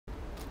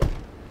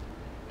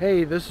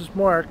Hey, this is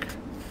Mark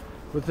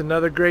with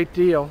another great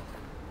deal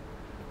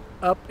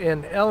up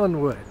in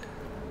Ellenwood.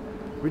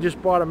 We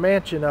just bought a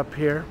mansion up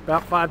here,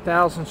 about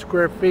 5,000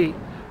 square feet,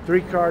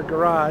 3-car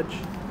garage,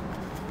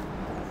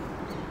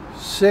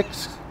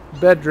 6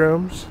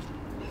 bedrooms.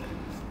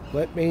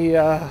 Let me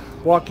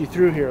walk you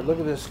through here. Look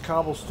at this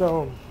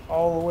cobblestone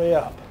all the way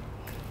up.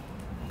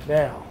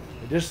 Now,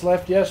 we just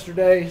left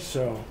yesterday,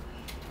 so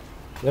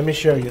let me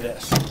show you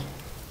this.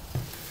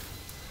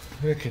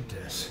 Look at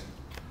this.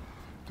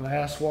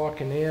 Glass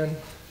walking in.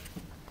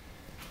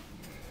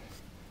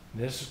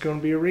 This is going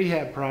to be a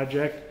rehab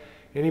project.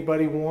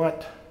 Anybody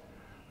want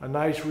a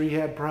nice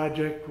rehab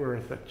project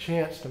worth a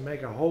chance to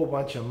make a whole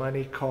bunch of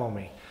money, call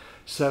me.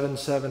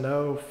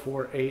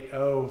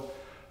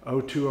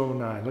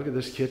 770-480-0209. Look at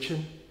this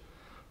kitchen.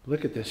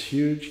 Look at this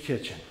huge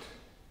kitchen.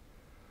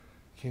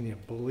 Can you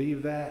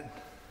believe that?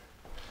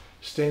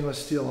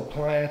 Stainless steel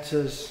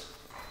appliances.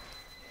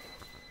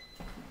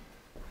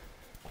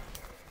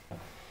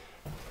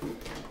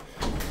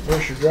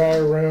 Washer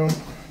dryer room.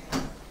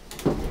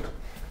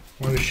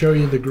 Want to show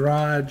you the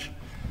garage.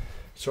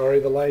 Sorry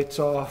the light's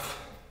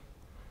off.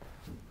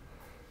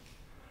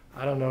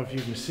 I don't know if you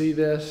can see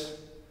this.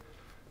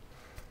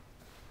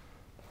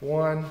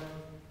 1,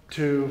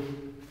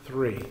 2,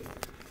 3.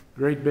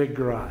 Great big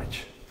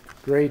garage.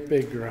 Great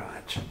big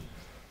garage.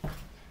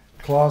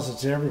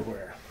 Closets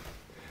everywhere.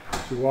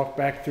 So we walk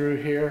back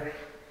through here.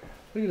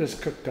 Look at this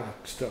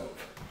cooktop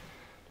stove.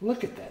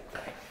 Look at that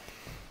thing.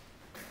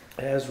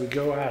 As we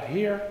go out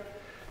here,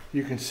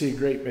 you can see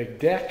great big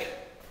deck.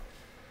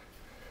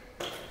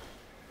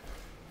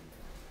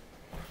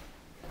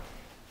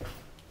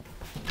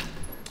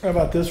 How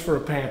about this for a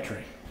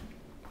pantry?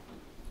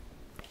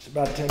 It's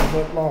about 10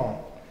 foot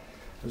long.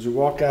 As we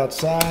walk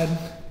outside,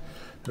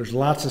 there's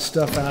lots of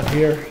stuff out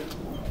here.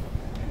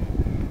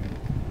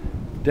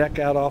 Deck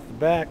out off the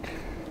back.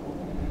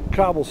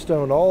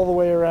 Cobblestone all the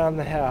way around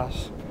the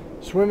house.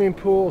 Swimming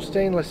pool,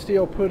 stainless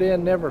steel put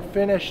in, never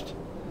finished.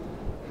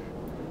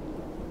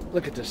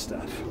 Look at this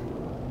stuff.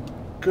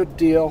 Good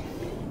deal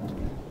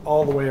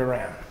all the way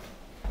around.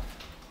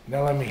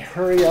 Now let me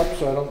hurry up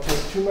so I don't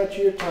take too much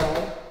of your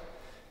time,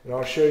 and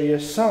I'll show you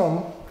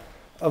some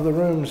of the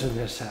rooms in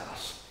this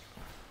house.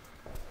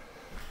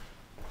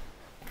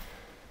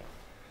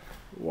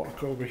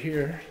 Walk over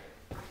here,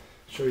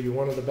 show you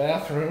one of the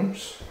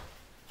bathrooms.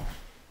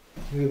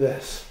 Look at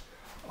this,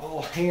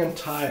 all hand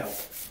tiled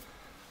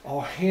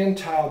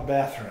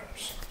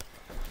bathrooms.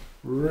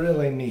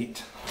 Really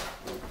neat.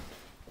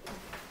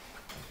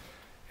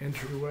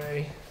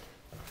 Entryway.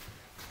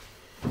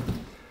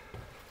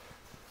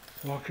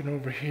 Walking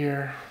over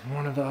here,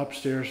 one of the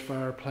upstairs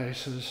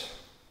fireplaces.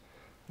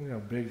 Look how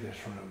big this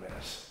room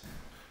is.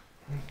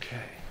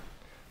 Okay,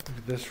 look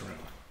at this room.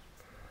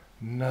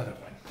 Another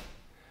one.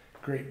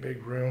 Great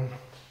big room.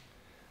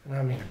 And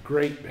I mean a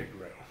great big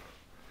room.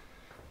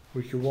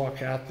 We could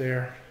walk out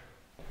there.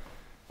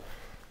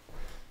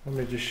 Let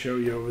me just show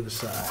you over the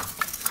side.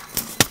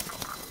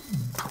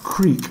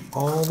 Creek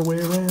all the way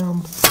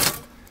around.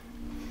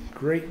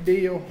 Great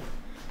deal.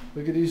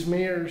 Look at these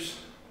mirrors.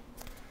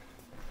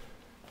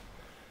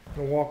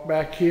 Gonna walk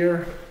back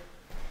here.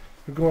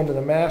 We're going to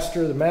the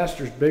master. The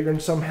master's bigger than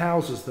some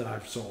houses that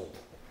I've sold.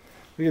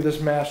 Look at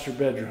this master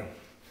bedroom.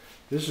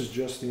 This is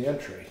just the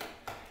entry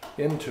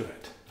into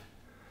it.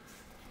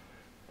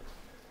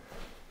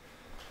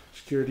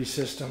 Security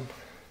system.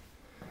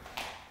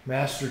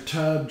 Master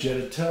tub,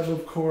 jetted tub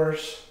of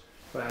course.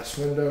 Glass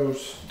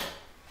windows.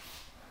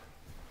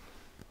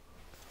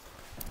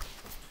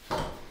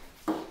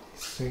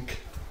 Sink.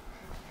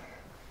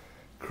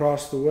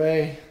 Across the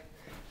way,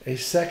 a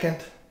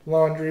second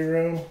laundry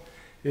room,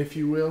 if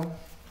you will.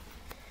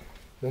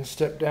 Then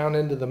step down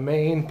into the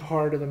main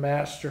part of the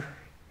master.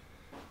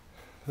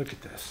 Look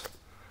at this.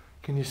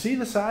 Can you see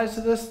the size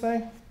of this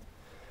thing?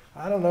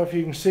 I don't know if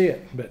you can see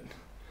it, but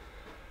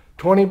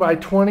 20 by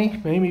 20,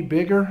 maybe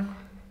bigger.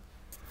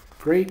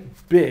 Great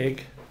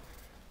big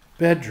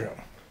bedroom.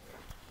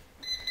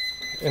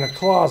 In a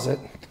closet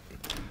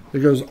that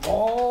goes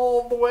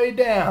all the way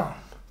down.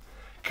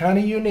 Kind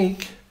of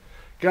unique.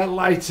 Got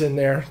lights in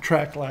there,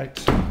 track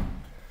lights.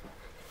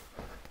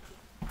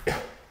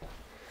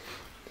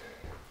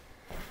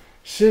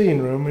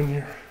 Sitting room in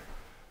your,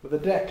 with a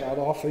deck out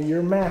off of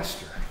your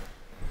master.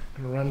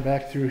 I'm gonna run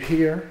back through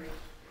here.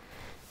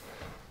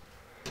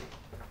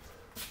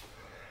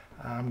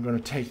 I'm gonna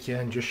take you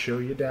and just show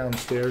you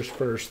downstairs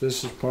first.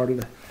 This is part of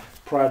the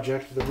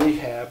project, the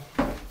rehab.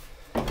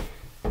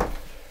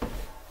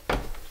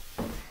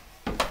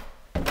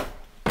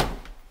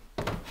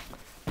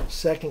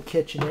 Second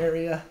kitchen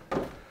area,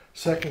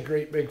 second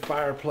great big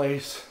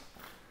fireplace.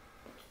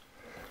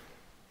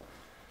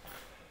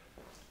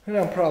 And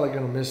I'm probably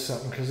going to miss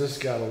something because this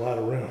has got a lot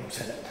of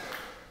rooms in it.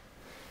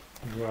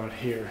 Go out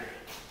here,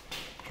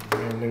 a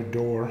brand new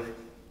door.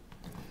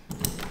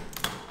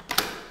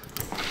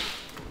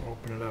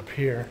 Open it up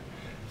here,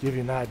 give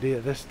you an idea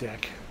of this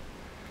deck.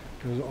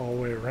 Goes all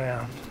the way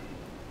around.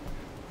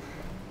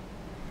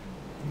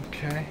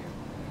 Okay.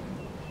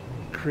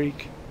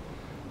 Creek.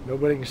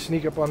 Nobody can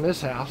sneak up on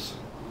this house.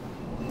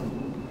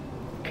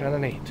 Kind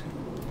of neat.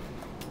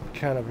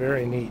 Kind of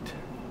very neat.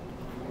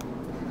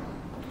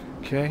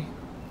 Okay.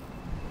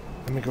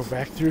 Let me go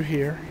back through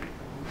here.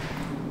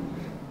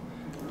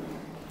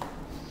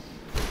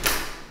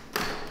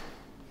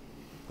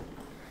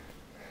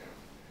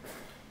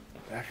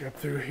 Back up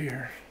through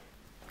here.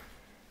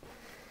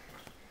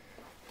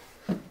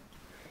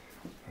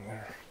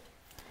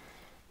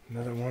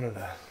 Another one of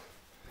the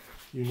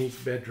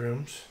unique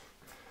bedrooms.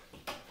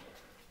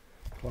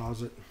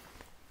 Closet.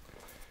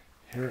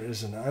 Here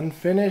is an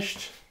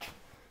unfinished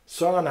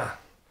sauna.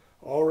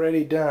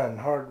 Already done.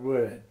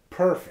 Hardwood.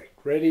 Perfect.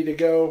 Ready to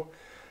go.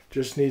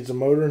 Just needs a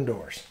motor and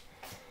doors.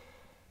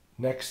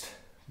 Next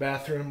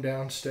bathroom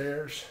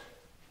downstairs.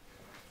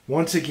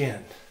 Once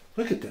again,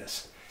 look at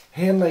this.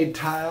 Hand-laid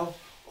tile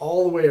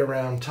all the way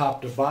around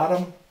top to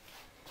bottom.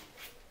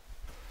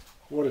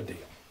 What a deal.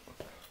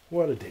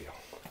 What a deal.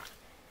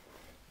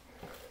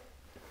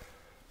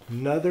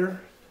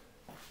 Another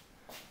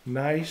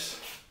nice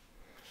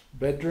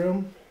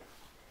bedroom.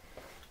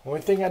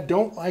 Only thing I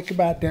don't like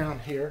about down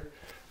here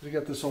is we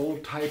got this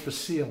old type of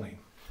ceiling.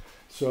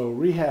 So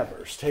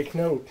rehabbers, take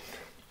note.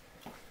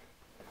 And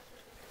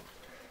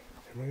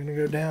we're gonna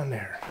go down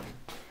there.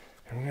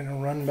 And we're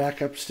gonna run back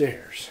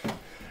upstairs.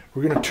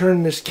 We're gonna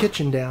turn this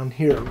kitchen down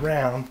here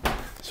around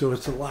so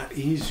it's a lot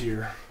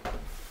easier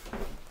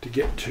to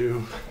get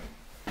to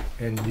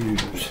and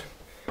use.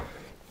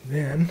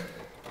 Then,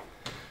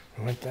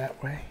 we went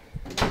that way.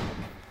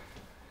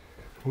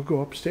 We'll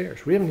go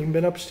upstairs. We haven't even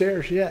been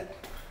upstairs yet.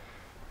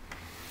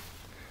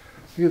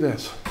 Look at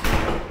this. Look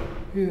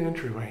at the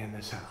entryway in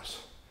this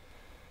house.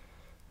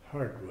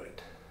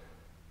 Hardwood.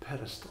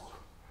 Pedestal.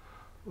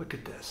 Look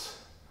at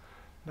this.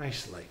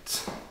 Nice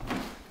lights.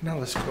 Now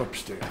let's go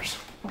upstairs.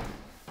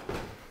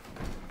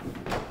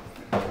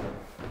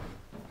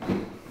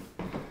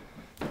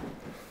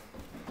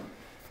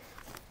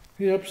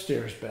 The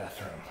upstairs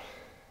bathroom.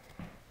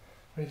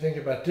 What do you think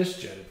about this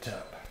jetted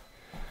tub?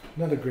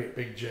 Another great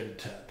big jetted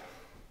tub.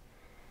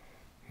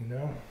 You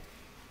know?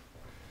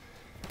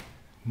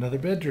 Another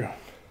bedroom.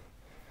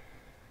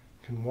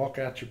 You can walk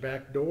out your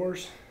back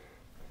doors.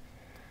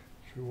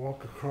 So you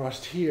walk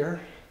across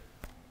here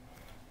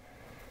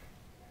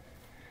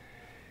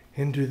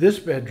into this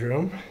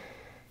bedroom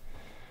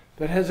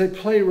that has a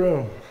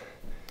playroom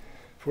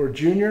for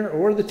junior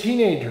or the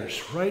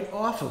teenagers right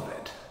off of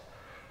it.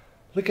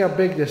 Look how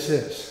big this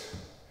is.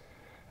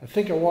 I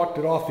think I walked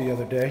it off the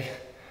other day.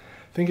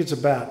 I think it's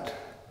about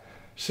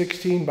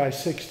 16 by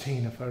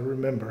 16 if I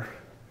remember.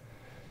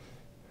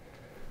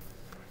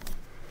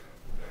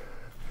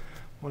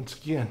 Once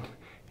again,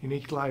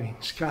 unique lighting,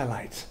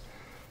 skylights,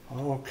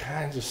 all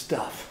kinds of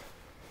stuff.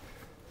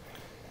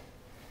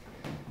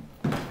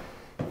 I'm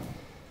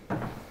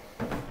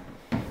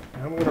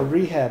going to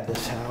rehab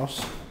this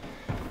house,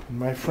 and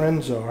my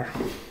friends are,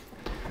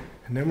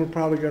 and then we're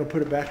probably going to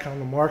put it back on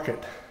the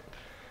market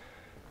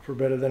for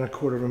better than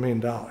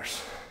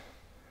 $250,000.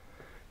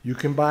 You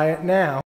can buy it now.